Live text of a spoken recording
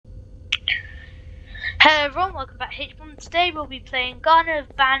Hello everyone, welcome back to Banban. Today we'll be playing Garten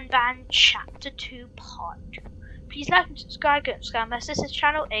of Banban Chapter 2 Part 2. Please like and subscribe, go and subscribe my sister's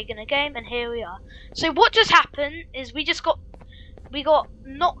channel, Egg in a Game, and here we are. So what just happened is we got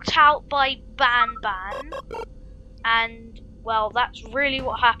knocked out by Banban, and well, that's really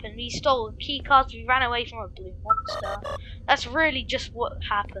what happened. We stole key cards, we ran away from a blue monster. That's really just what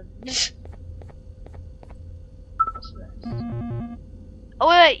happened. What's this? Oh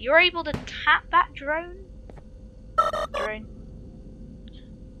wait, you're able to tap that drone?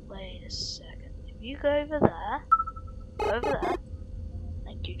 Wait a second. If you go over there.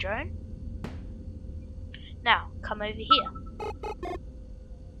 Thank you, drone. Now, come over here.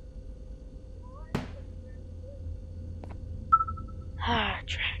 Ah,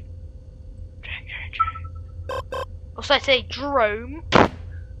 drone. Or should I say drone? Come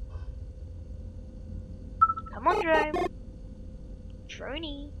on, drone.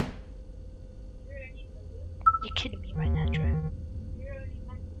 Droney. You're kidding me right now, drone.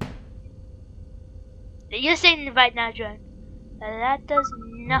 You're saying it right now, drone. That does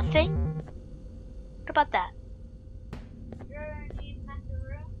nothing. What about that?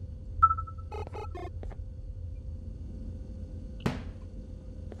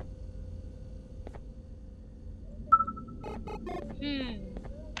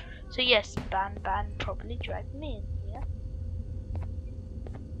 So yes, Banban probably dragged me in here.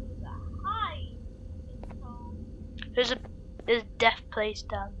 There's a death place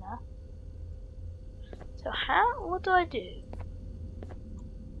down there. So what do I do?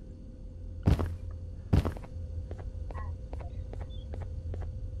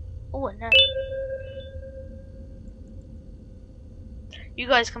 Oh no. You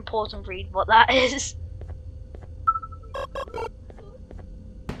guys can pause and read what that is.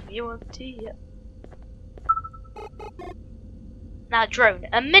 If you want to, yeah. Now drone,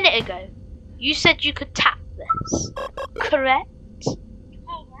 a minute ago, you said you could tap this, correct?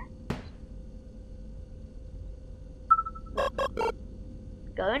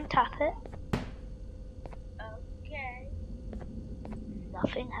 Go and tap it. Okay.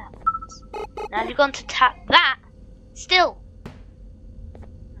 Nothing happens. Now you're going to tap that. Still.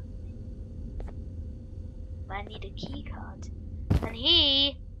 I need a key card. And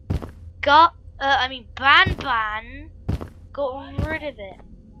he got, Banban got rid of it.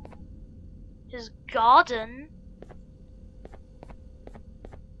 His garden.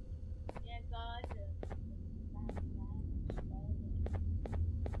 Yeah, garden.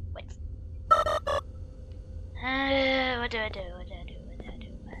 Wait. What do I do?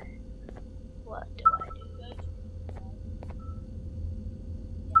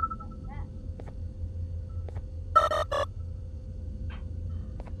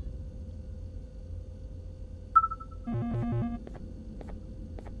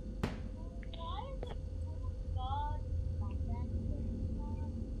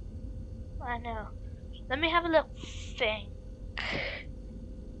 I know. Let me have a little think.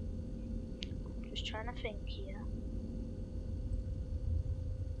 Just trying to think here.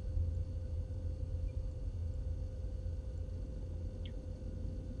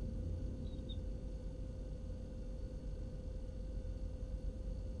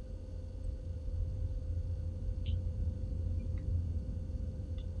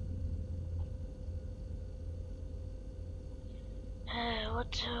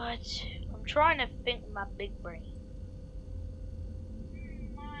 What do I do? I'm trying to think with my big brain.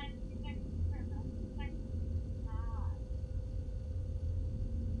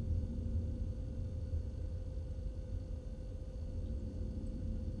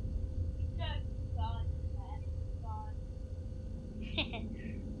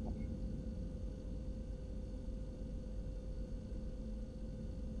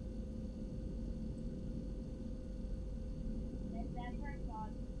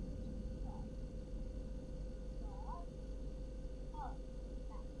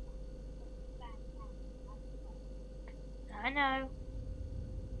 I know.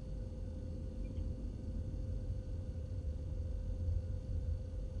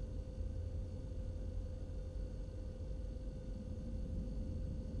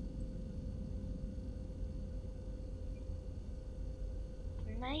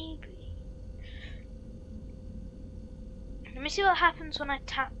 Maybe. Let me see what happens when I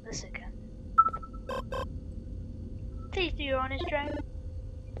tap this again. Please do your honest, drone.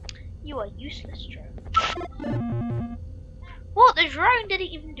 You are useless, drone. What? The drone didn't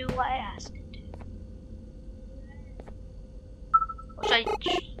even do what I asked it to. Or should I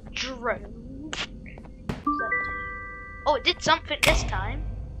drone? Oh, it did something this time.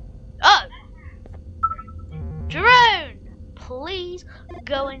 Oh! Drone! Please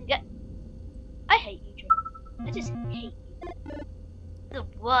go and get... I hate you, I just hate you. The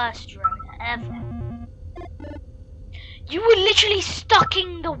worst drone ever. You were literally stuck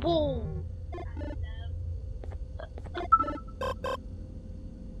in the wall.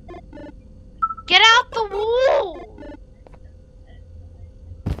 Get out the wall!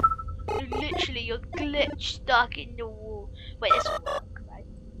 You're glitched stuck in the wall. Wait, this will work, right?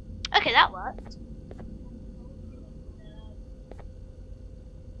 Okay, that worked.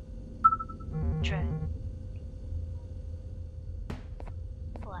 Drone.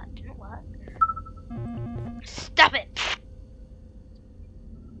 Well, that didn't work. Stop it!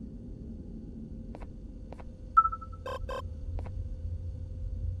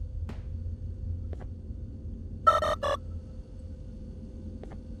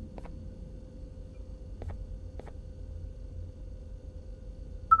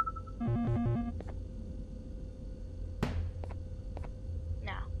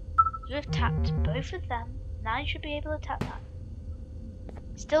 Now, you have tapped both of them. Now you should be able to tap that.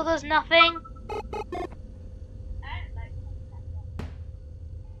 Still does nothing.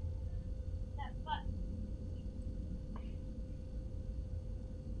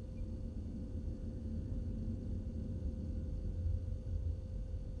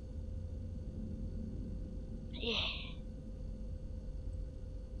 Yeah.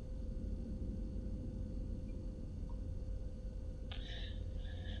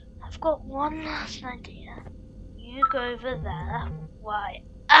 I've got one last idea. You go over there. Why?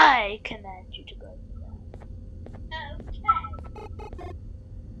 I command you to go over there. Okay.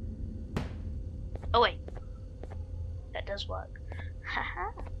 Oh wait. That does work.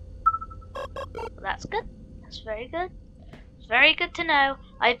 Haha. Well, that's good. That's very good. It's very good to know.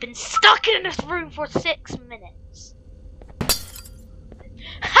 I've been stuck in this room for 6 minutes.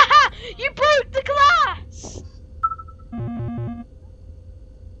 Haha! You broke the glass!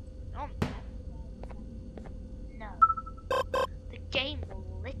 Oh, no. The game will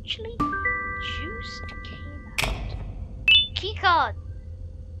literally just came out. Keycard!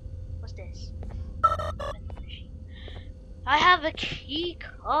 What's this? I have a key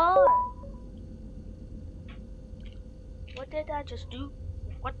card. What did I just do?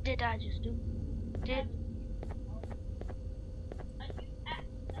 What did I just do? Did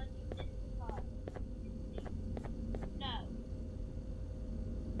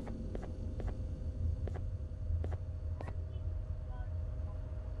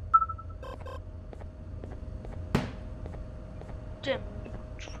no.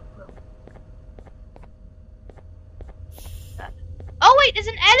 Oh wait, there's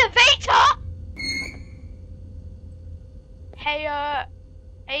an elevator! Hey, are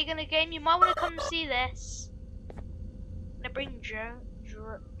you gonna game? You might want to come see this. I'm gonna bring Drone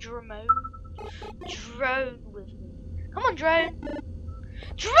with me. Come on, Drone!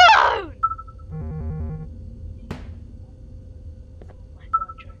 Drone! Oh my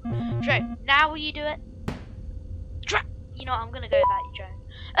god, Drone. Drone, now will you do it? You know what, I'm gonna go without you, Drone.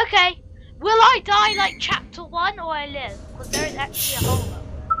 Okay, will I die like chapter 1 or I live? Because there is actually a hole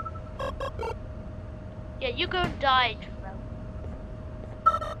up there. Yeah, you go and die, Drone.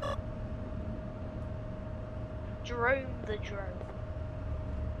 Drone the drone.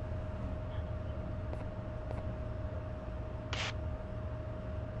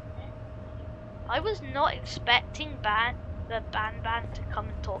 I was not expecting the Banban to come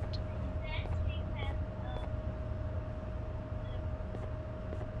and talk to me.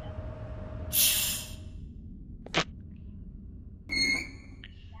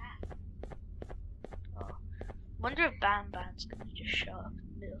 Oh. Wonder if Banban's gonna just show up in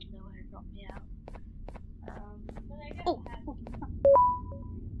the middle of nowhere and knock me out. Oh!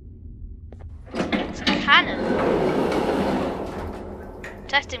 It's a cannon.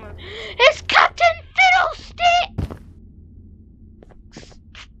 Testing room. It's Captain Fiddlesticks!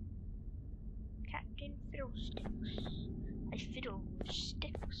 Captain Fiddlesticks. I fiddle with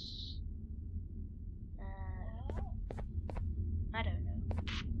sticks. I don't know.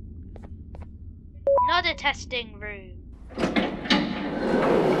 Not a testing room.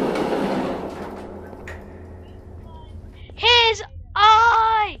 His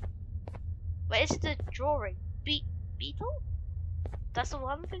eye! Wait, it's the drawing. Beetle? That's the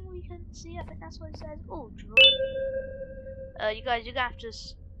one thing we can see. I think that's what it says. Oh, drawing. You guys, you're gonna have to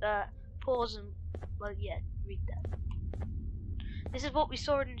pause and, well, yeah, read that. This is what we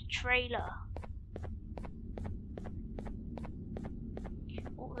saw in the trailer.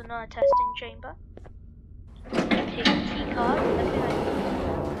 Oh, another testing chamber. Pink key card. I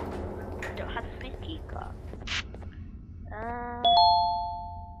don't have a pink key card.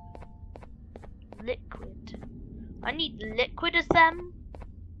 Liquid. I need liquid as them.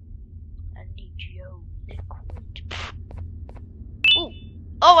 I need yo liquid.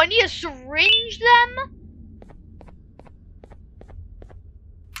 need to syringe them?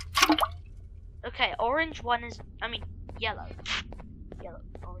 Okay, orange one is, yellow. Yellow,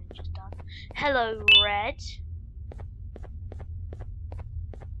 orange is done. Hello, red.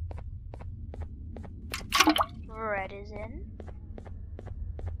 Red is in.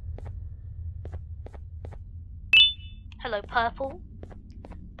 Hello, purple.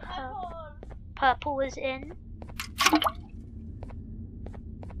 Purple is in.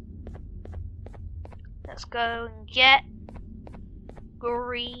 Let's go and get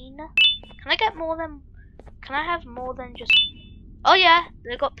green. Can I get more than... Can I have more than just... Oh yeah,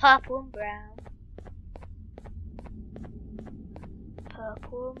 they've got purple and brown.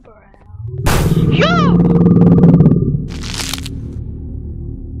 Purple and brown. Yo!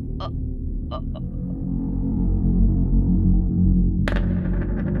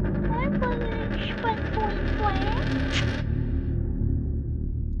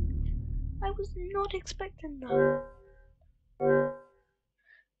 I was not expecting that.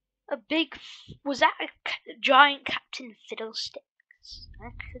 Was that a giant Captain Fiddlesticks? I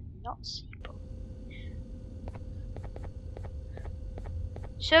could not see.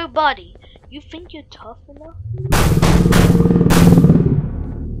 So, buddy, you think you're tough enough?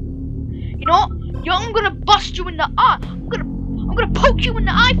 You know what? I'm gonna bust you in the eye. I'm gonna poke you in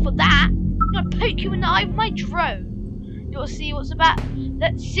the eye for that. I'm gonna poke you in the eye with my drone. You'll see what's about.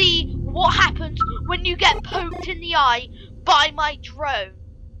 Let's see what happens when you get poked in the eye by my drone.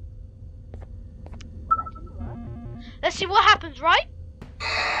 Well, that didn't work. Let's see what happens, right?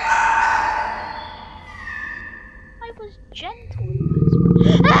 I was gentle.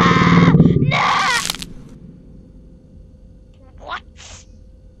 Ah! No! What?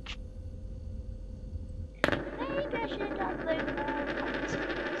 Maybe I should upload more content.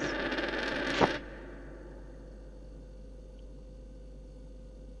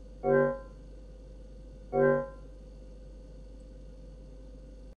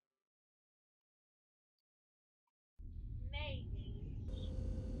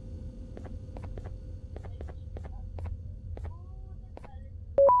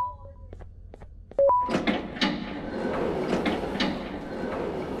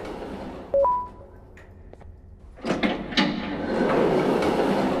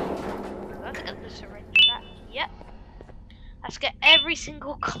 Let's get every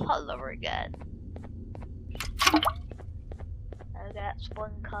single colour again. Okay, that's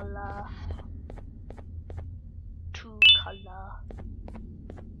one colour. Two colour.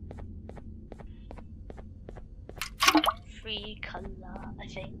 Three colour, I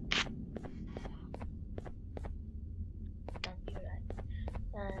think. Don't do that.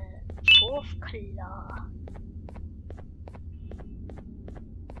 Fourth colour.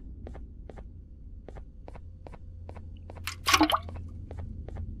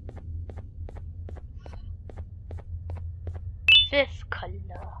 Fifth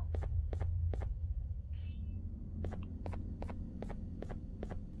colour.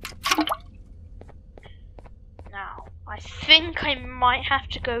 Now, I think I might have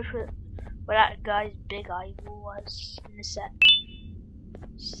to go for where that guy's big eye was in the set.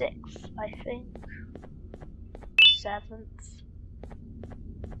 Sixth, I think. Seventh.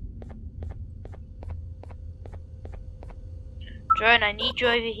 Drone, I need you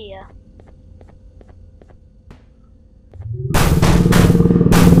over here.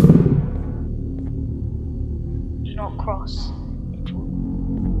 Do not cross. It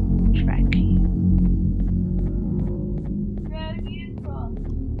will track you. Drone, you cross.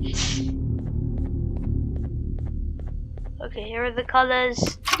 Okay, here are the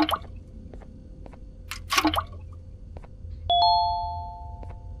colours.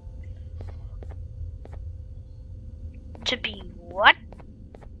 To be what?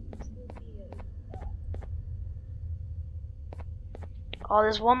 Oh,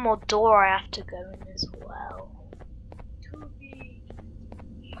 there's one more door I have to go in as well.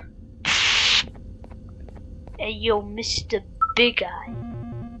 Hey, yo, Mr. Big Eye.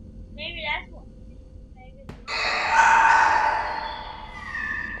 Maybe that's one.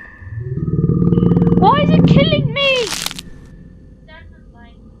 Why is it killing me?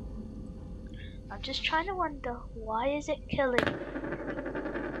 I'm just trying to wonder, why is it killing me?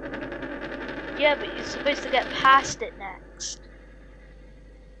 Yeah, but you're supposed to get past it next.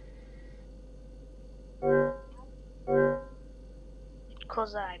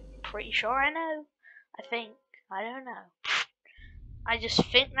 Because I'm pretty sure I know. I don't know. I just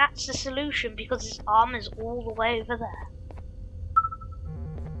think that's the solution because his arm is all the way over there.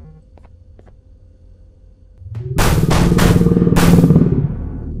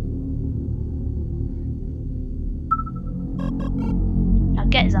 Now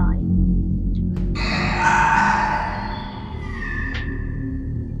get his eye.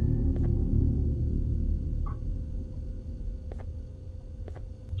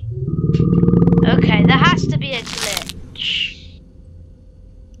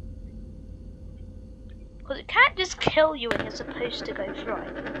 tell you when you're supposed to go through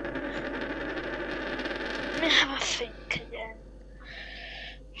it. Let me have a think again.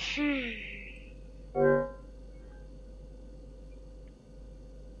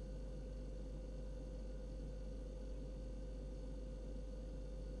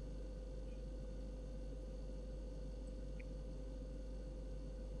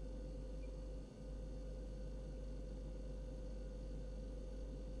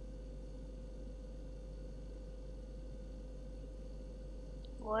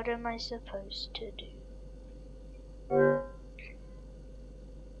 What am I supposed to do?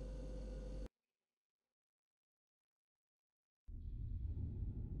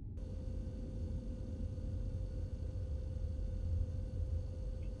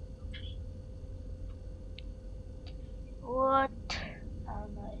 What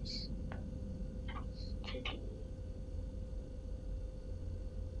am I supposed to do?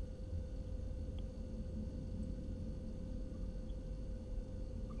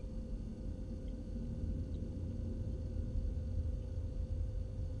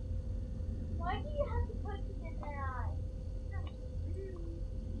 Why do you have to put it in their eye?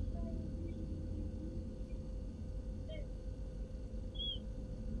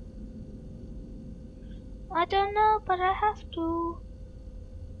 I don't know, but I have to.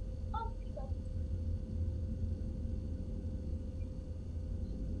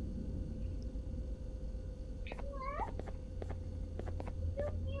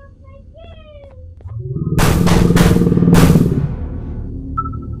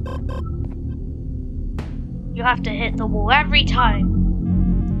 You have to hit the wall every time.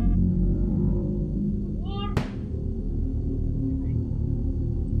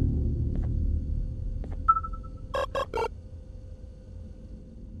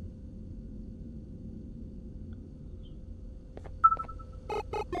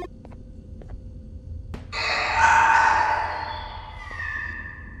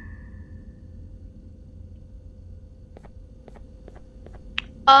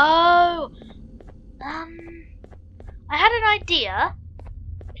 Oh, I had an idea.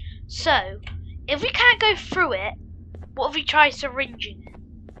 So, if we can't go through it, what if we try syringing it?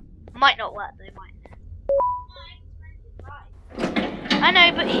 Might not work though, might. I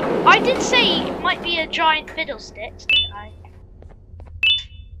know, but I did say it might be a giant fiddlesticks, didn't I?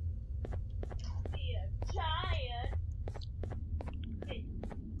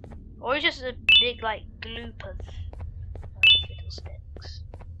 Or just a big, like, gloop of fiddlesticks.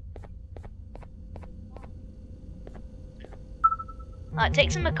 It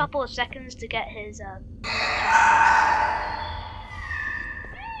takes him a couple of seconds to get his,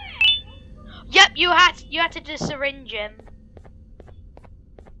 Yep, you had to just syringe him.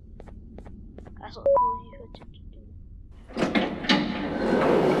 That's what you had to do.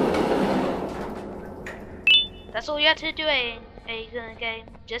 That's all you had to do in a game.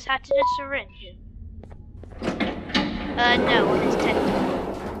 Just had to just syringe him. No, on his tentacle.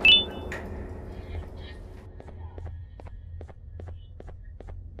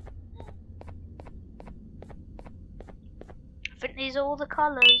 I think these are all the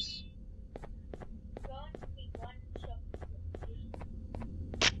colours.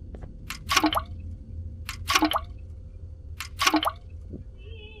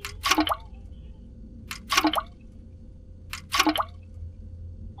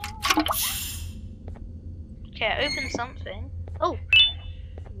 Okay, I opened something. Oh,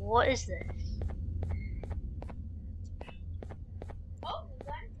 what is this?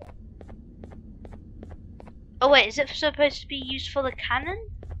 Oh wait, is it supposed to be used for the cannon?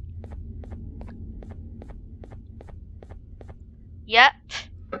 Yep.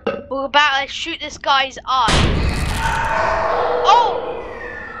 We're about to shoot this guy's eye. Oh!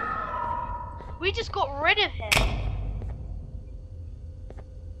 We just got rid of him.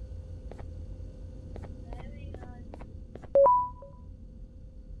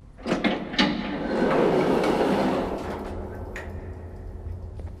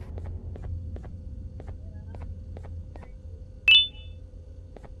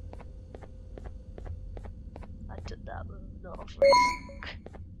 That was not a risk.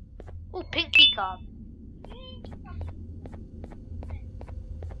 Oh, pink key card.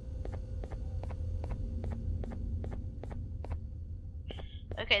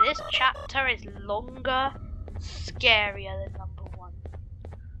 Okay, this chapter is longer, scarier than number 1.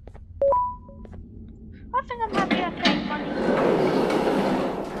 I think I'm happy I played money.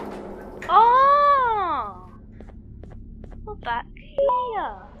 Oh! We're back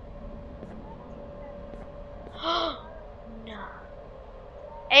here. No.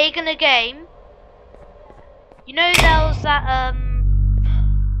 Egg in a game. You know there was that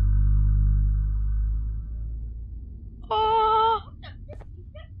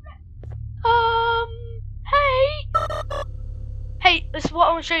Okay, this is what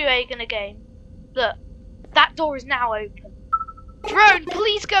I want to show you, Egg, in a game. Look, that door is now open. Drone,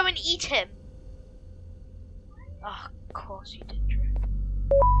 please go and eat him. Oh, of course you did, Drone.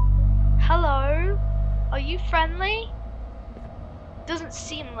 Hello? Are you friendly? Doesn't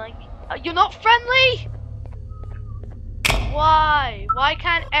seem like... you're not friendly? Why? Why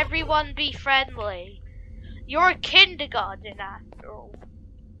can't everyone be friendly? You're a kindergarten after all.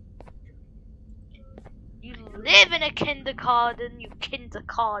 You live in a kindergarten, you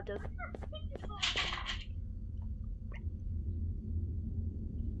kindergarten.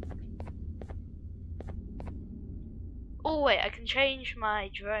 Oh wait, I can change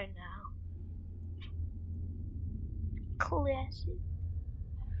my drone now. Classic.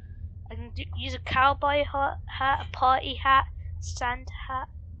 I can use a cowboy hat, a party hat, Santa hat.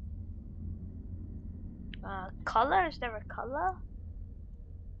 Color? Is there a color?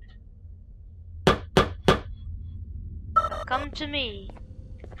 Come to me.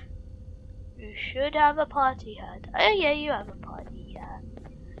 You should have a party hat. Oh yeah, you have a party hat.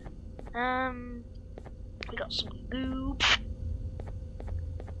 We got some goo.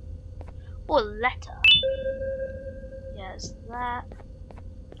 Oh, a letter. Yes, that.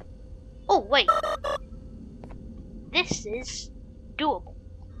 Oh wait. This is doable.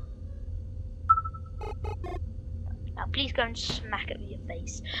 Now please go and smack it with your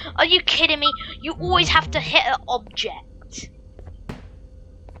face. Are you kidding me? You always have to hit an object.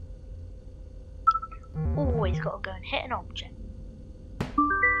 Always gotta go and hit an object.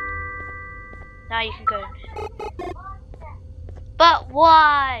 Now you can go and hit. But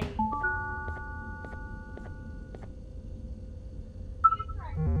why?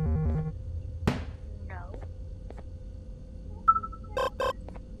 No.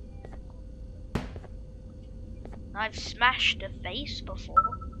 I've smashed a face before.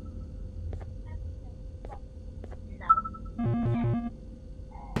 No.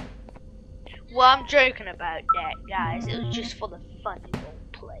 Well, I'm joking about that, guys. It was just for the funny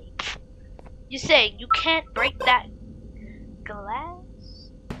roleplay. You're saying you can't break that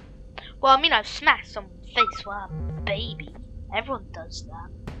glass? Well, I mean, I've smashed someone's face while I'm a baby. Everyone does that.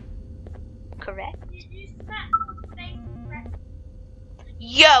 Correct? Did you smash someone's face? Correct?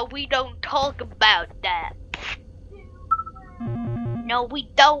 Yo, we don't talk about that. No, we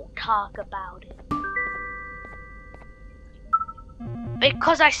don't talk about it.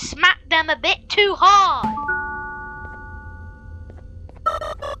 Because I smacked them a bit too hard.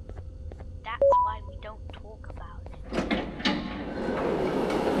 That's why we don't talk about it.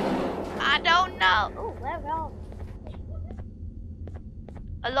 I don't know. Oh, where are we?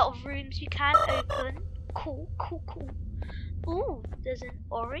 A lot of rooms you can't open. Cool, cool, cool. Ooh, there's an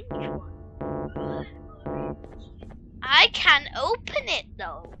orange one. I can open it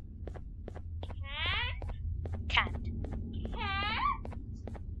though. Can't.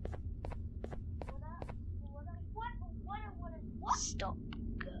 Stop.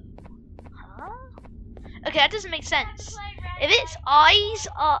 Go. Huh? Okay, that doesn't make sense. If its eyes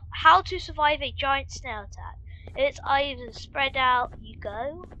are how to survive a giant snail attack. If its eyes are spread out, you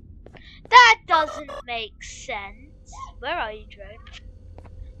go. That doesn't make sense. Where are you, drone?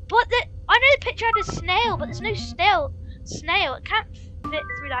 But I know the picture had a snail, but there's no snail. It can't fit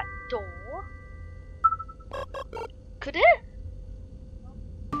through that door. Could it?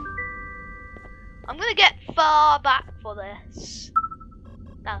 I'm gonna get far back for this.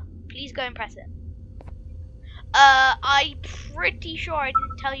 Now, please go and press it. I'm pretty sure I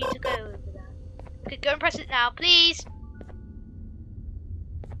didn't tell you to go over there. Okay, go and press it now, please.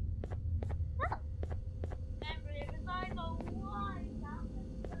 Oh.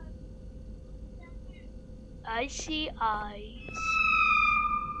 I see eyes.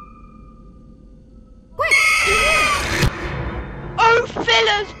 Quick! Oh,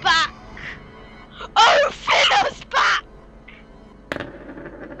 Filla's back! Oh, Filla's back!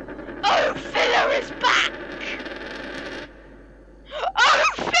 Oh, Filla is back! Oh,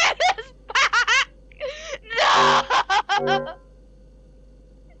 Filla's back! No!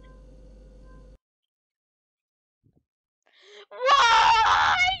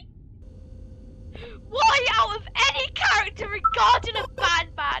 Why? Why out of any character in Garten of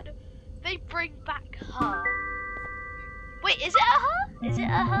Banban, they bring back her? Wait, is it a her? Is it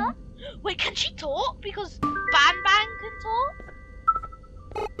a her? Wait, can she talk? Because Banban can talk?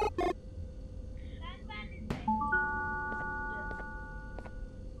 Banban is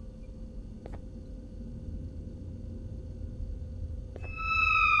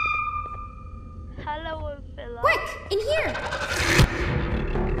hello, Ophelia. Quick, in here!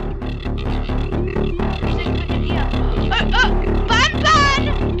 Banban!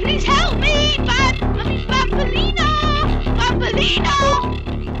 Please help me! Bambalina! Bambalina!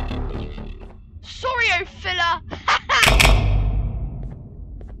 Sorry, oh filler.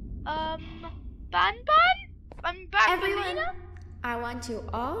 Banban? I'm Everyone, I want you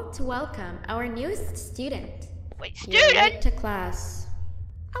all to welcome our newest student. Wait, You're late student? to class.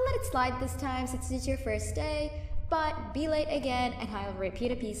 I'll let it slide this time since it's your first day, but be late again and I'll rip you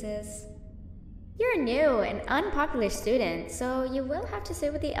to pieces. You're a new and unpopular student, so you will have to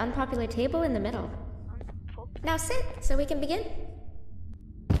sit with the unpopular table in the middle. Now sit so we can begin.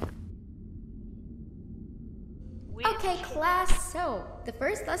 Okay, class, so the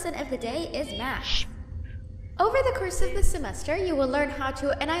first lesson of the day is math. Over the course of the semester, you will learn how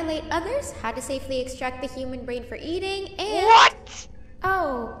to annihilate others, how to safely extract the human brain for eating, and... What?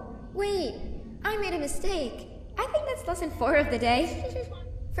 Oh, wait, I made a mistake. I think that's lesson 4 of the day.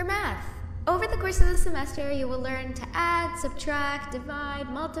 For math, over the course of the semester, you will learn to add, subtract,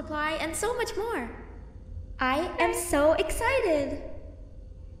 divide, multiply, and so much more. I am so excited!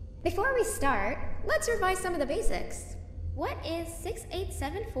 Before we start, let's revise some of the basics. What is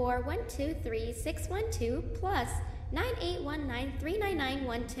 6874123612 plus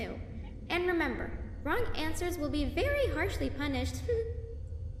 9819399912? And remember, wrong answers will be very harshly punished.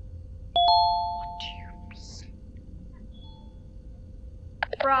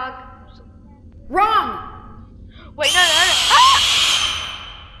 Frog. Wrong! Wait, no. Ah!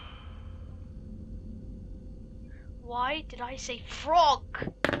 Why did I say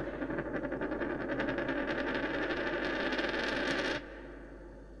frog?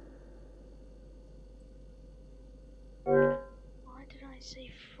 Why did I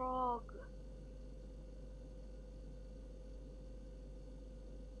say frog?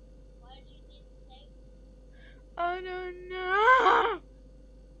 Why did you say? I don't know.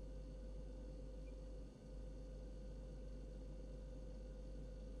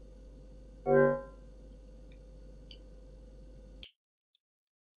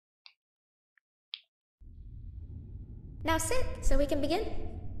 Now sit so we can begin.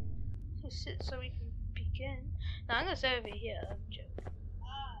 Sit so we can begin. No, I'm gonna sit over here. I'm joking.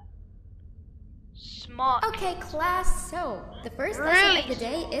 Smart. Okay, class, so the first lesson of the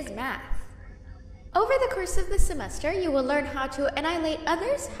day is math. Over the course of the semester, you will learn how to annihilate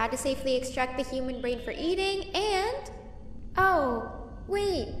others, how to safely extract the human brain for eating, and... Oh,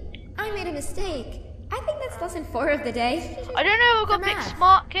 wait, I made a mistake. I think that's lesson 4 of the day. I don't know if I've got big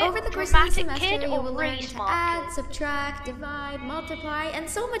smart kid, over the course of the semester, kid, you or will really learn to smart add, kid. subtract, divide, multiply, and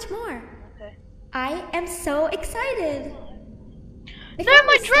so much more. Okay. I am so excited. No,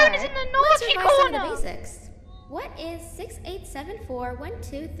 my drone is in the naughty corner. Some of the corner. basics. What is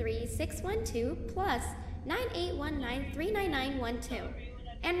 6874123612 plus 9819399912?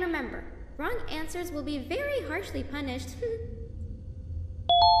 And remember, wrong answers will be very harshly punished.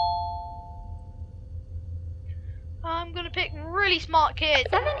 I'm gonna pick really smart kid.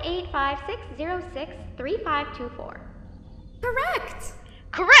 785-606-3524. Correct!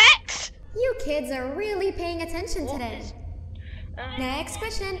 Correct! You kids are really paying attention today. Next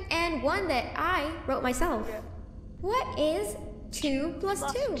question, and one that I wrote myself. What is 2 plus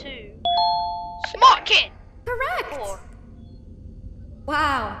 2? 2. Smart kid! Correct! 4.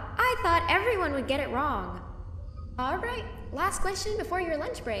 Wow, I thought everyone would get it wrong. Alright, last question before your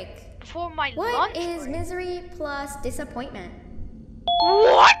lunch break. Before my lunch What is break? misery plus disappointment?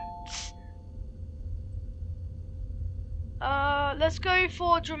 What? Let's go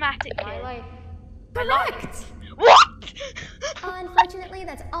for dramatic kid. My life. My life. Correct! What? Unfortunately,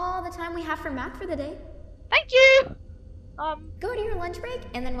 that's all the time we have for math for the day. Thank you! Go to your lunch break,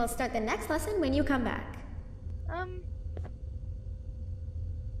 and then we'll start the next lesson when you come back.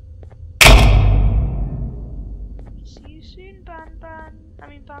 See you soon, Banban. I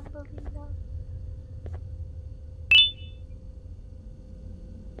mean, Banbalina.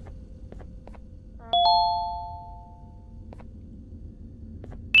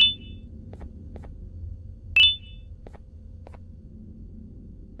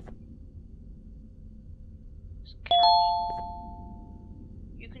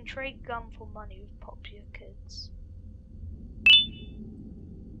 You can trade gum for money with popular kids.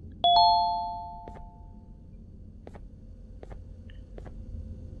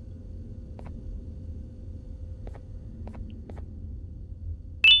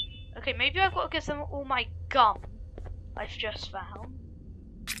 Okay, maybe I've got to give them all my gum I've just found.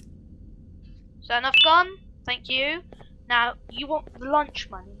 Is that enough gum? Thank you. Now, you want the lunch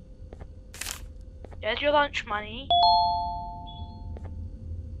money. There's your lunch money.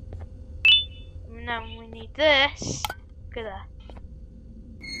 And then we need this. Look at that.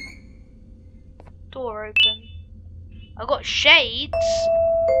 Door open. I've got shades. Is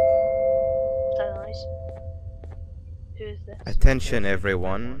that nice? Who is this? Attention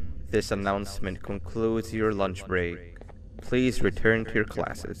everyone, This announcement concludes your lunch break. Please return to your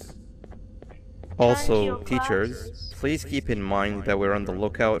classes. Also, teachers, please keep in mind that we're on the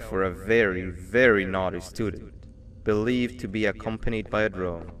lookout for a very, very naughty student, believed to be accompanied by a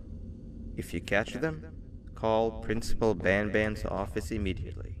drone. If you catch them, call Principal Banban's office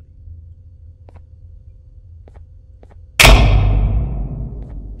immediately.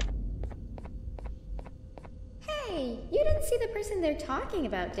 Hey, you didn't see the person they're talking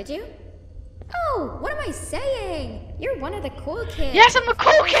about, did you? Oh, what am I saying? You're one of the cool kids. Yes, I'm a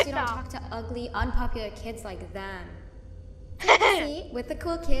cool Of course kid you now. don't talk to ugly, unpopular kids like them. Take a seat with the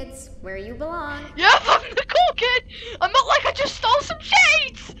cool kids where you belong. Yes, I'm the cool kid. I'm not like I just stole some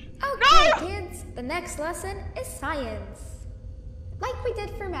shades. Okay, No! kids, the next lesson is science. Like we did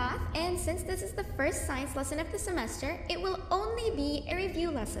for math, and since this is the first science lesson of the semester, it will only be a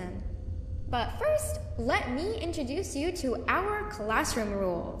review lesson. But first, let me introduce you to our classroom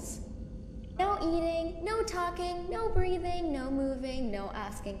rules. No eating, no talking, no breathing, no moving, no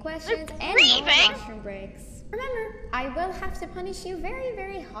asking questions, and no breathing? classroom breaks. Remember, I will have to punish you very,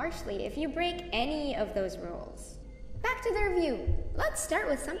 very harshly if you break any of those rules. Back to the review. Let's start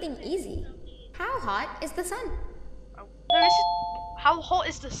with something easy. How hot is the sun? How hot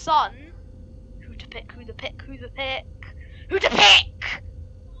is the sun? Who to pick? Who to pick? Who to pick? Who to pick?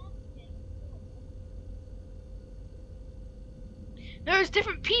 There's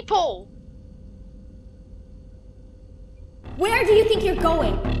different people. Where do you think you're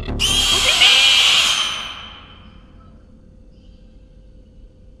going?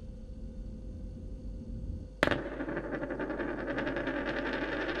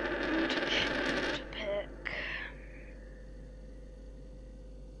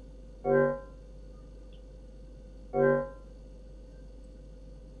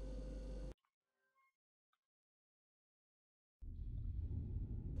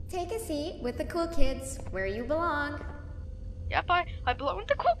 Take a seat with the cool kids where you belong. Yep, I belong with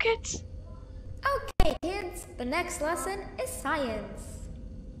the cool kids. Okay, kids, the next lesson is science.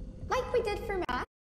 Like we did for math,